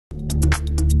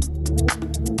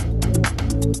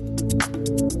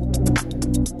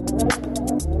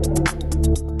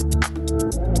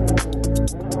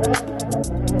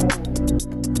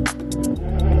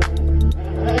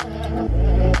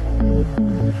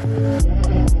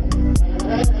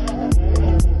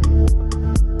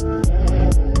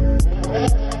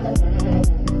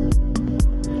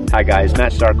Hi guys,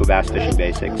 Matt Stark with Bass Fishing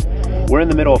Basics. We're in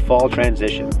the middle of fall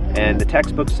transition, and the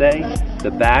textbooks say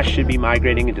the bass should be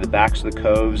migrating into the backs of the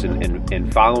coves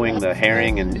and following the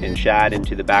herring and shad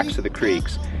into the backs of the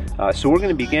creeks. So we're going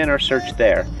to begin our search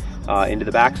there. Into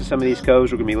the backs of some of these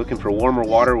coves, we're going to be looking for warmer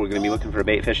water. We're going to be looking for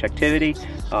bait fish activity.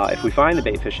 If we find the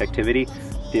bait fish activity,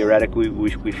 theoretically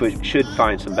we should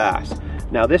find some bass.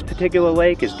 Now this particular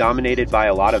lake is dominated by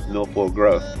a lot of milfoil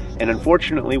growth, and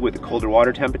unfortunately with the colder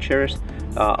water temperatures,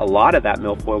 a lot of that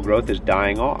milfoil growth is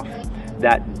dying off.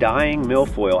 That dying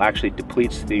milfoil actually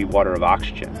depletes the water of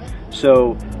oxygen.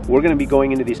 So we're going to be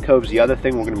going into these coves. The other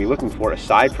thing we're going to be looking for,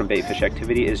 aside from bait fish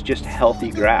activity, is just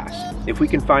healthy grass. If we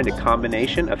can find a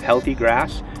combination of healthy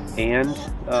grass and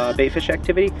bait fish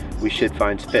activity, we should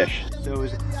find fish. So it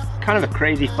was kind of a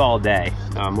crazy fall day.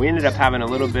 We ended up having a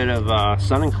little bit of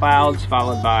sun and clouds,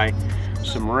 followed by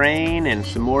some rain and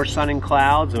some more sun and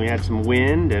clouds, and we had some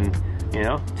wind and, you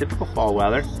know, typical fall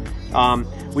weather.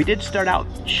 We did start out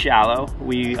shallow.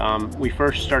 We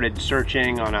first started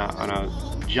searching on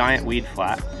a giant weed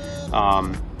flat.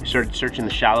 We started searching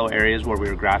the shallow areas where we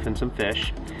were graphing some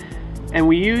fish, and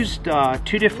we used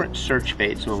two different search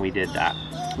baits when we did that.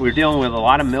 We were dealing with a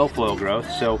lot of milfoil growth,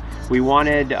 so we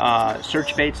wanted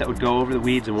search baits that would go over the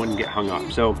weeds and wouldn't get hung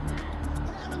up. So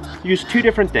use two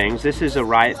different things. This is a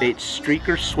Riot Bait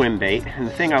Streaker swim bait, and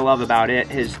the thing I love about it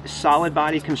is solid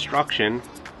body construction,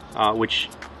 which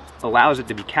allows it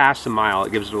to be cast a mile.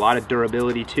 It gives it a lot of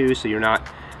durability too, so you're not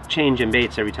changing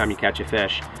baits every time you catch a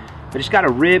fish. But it's got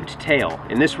a ribbed tail,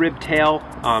 and this ribbed tail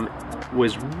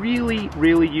was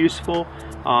really useful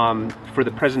for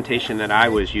the presentation that I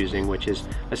was using, which is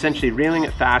essentially reeling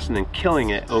it fast and then killing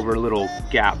it over little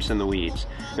gaps in the weeds.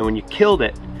 And when you killed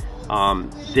it,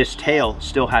 this tail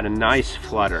still had a nice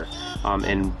flutter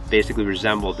and basically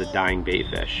resembled the dying bait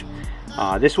fish.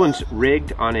 This one's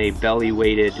rigged on a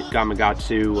belly-weighted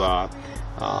Gamakatsu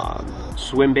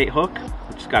swim bait hook.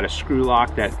 It's got a screw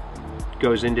lock that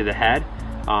goes into the head,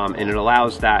 and it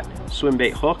allows that swim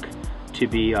bait hook to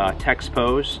be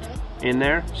text-posed in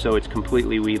there, so it's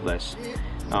completely weedless.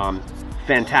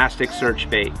 Fantastic search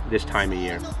bait this time of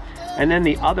year. And then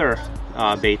the other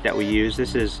bait that we use,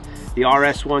 this is the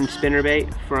RS1 spinner bait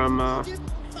from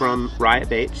Riot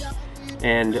Baits,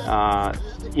 and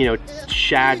you know,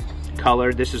 shad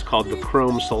colored. This is called the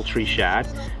chrome sultry shad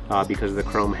because of the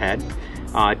chrome head.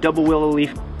 Double willow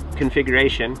leaf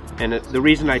configuration, and the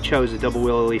reason I chose the double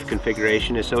willow leaf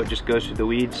configuration is so it just goes through the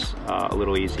weeds a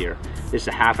little easier. This is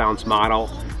a 1/2 ounce model,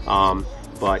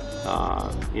 but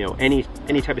you know, any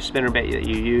type of spinner bait that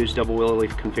you use, double willow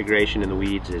leaf configuration in the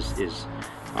weeds is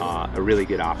a really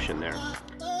good option there.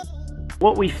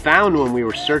 What we found when we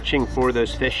were searching for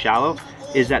those fish shallow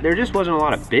is that there just wasn't a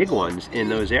lot of big ones in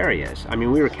those areas. I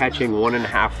mean, we were catching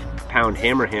 1.5 pound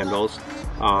hammer handles,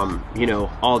 you know,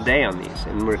 all day on these,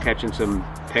 and we were catching some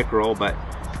pickerel, but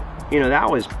you know, that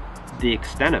was the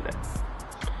extent of it.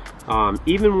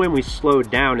 Even when we slowed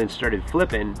down and started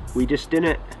flipping, we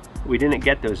didn't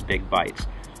get those big bites.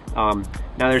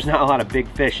 Now there's not a lot of big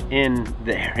fish in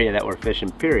the area that we're fishing,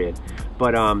 period,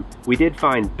 but we did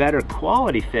find better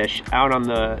quality fish out on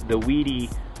the weedy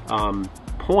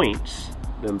points,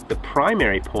 the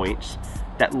primary points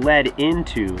that led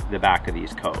into the back of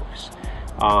these coves.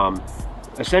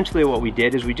 Essentially what we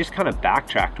did is we just kind of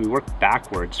backtracked. We worked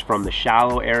backwards from the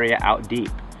shallow area out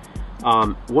deep.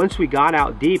 Once we got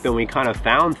out deep and we kind of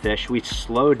found fish, we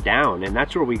slowed down, and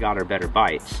that's where we got our better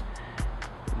bites.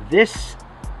 This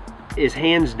is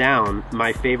hands down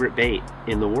my favorite bait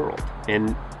in the world,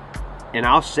 and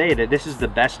I'll say that this is the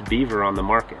best beaver on the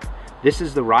market. This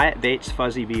is the Riot Baits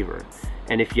Fuzzy Beaver,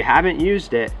 and if you haven't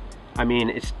used it, I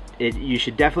mean, you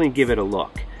should definitely give it a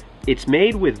look. It's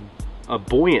made with a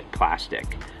buoyant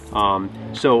plastic,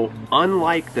 so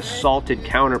unlike the salted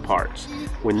counterparts,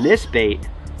 when this bait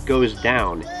goes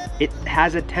down, it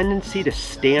has a tendency to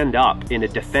stand up in a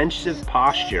defensive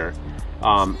posture,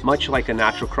 much like a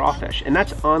natural crawfish, and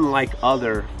that's unlike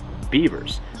other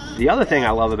beavers. The other thing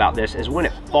I love about this is when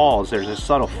it falls, there's a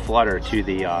subtle flutter to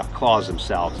the claws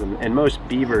themselves, and most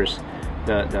beavers,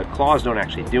 the claws don't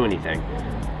actually do anything.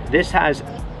 This has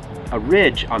a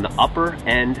ridge on the upper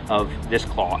end of this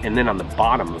claw and then on the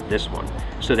bottom of this one,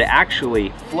 so they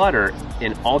actually flutter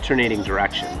in alternating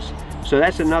directions. So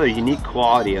that's another unique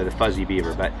quality of the Fuzzy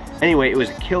Beaver. But anyway, it was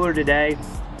a killer today.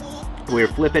 We were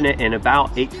flipping it in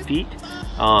about 8 feet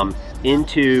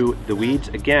into the weeds,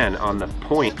 again on the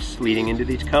points leading into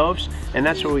these coves, and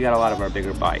that's where we got a lot of our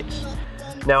bigger bites.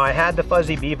 Now I had the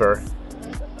Fuzzy Beaver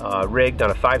rigged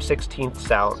on a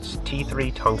 5/16 ounce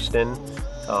T3 tungsten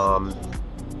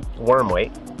worm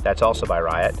weight. That's also by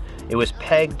Riot. It was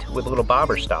pegged with a little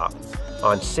bobber stop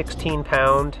on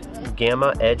 16-pound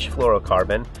Gamma Edge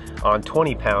fluorocarbon on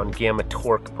 20-pound Gamma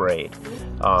Torque braid.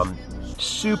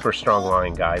 Super strong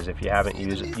line, guys. If you haven't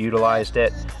utilized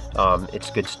it, it's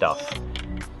good stuff.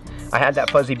 I had that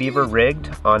Fuzzy Beaver rigged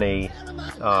on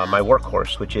my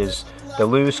workhorse, which is the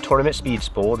Lew's Tournament Speed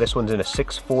Spool. This one's in a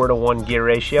 6:4 gear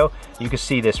ratio. You can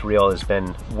see this reel has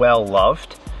been well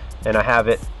loved, and I have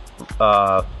it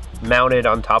mounted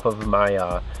on top of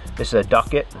my this is a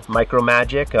Ducket Micro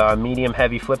Magic medium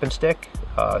heavy flipping stick,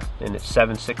 and it's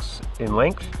 7/6 in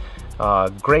length.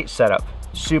 Great setup,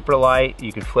 super light.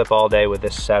 You can flip all day with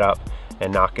this setup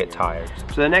and not get tired.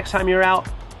 So the next time you're out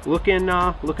looking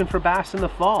for bass in the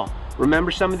fall,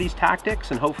 remember some of these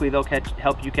tactics, and hopefully they'll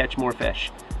help you catch more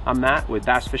fish. I'm Matt with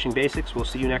Bass Fishing Basics. We'll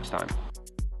see you next time.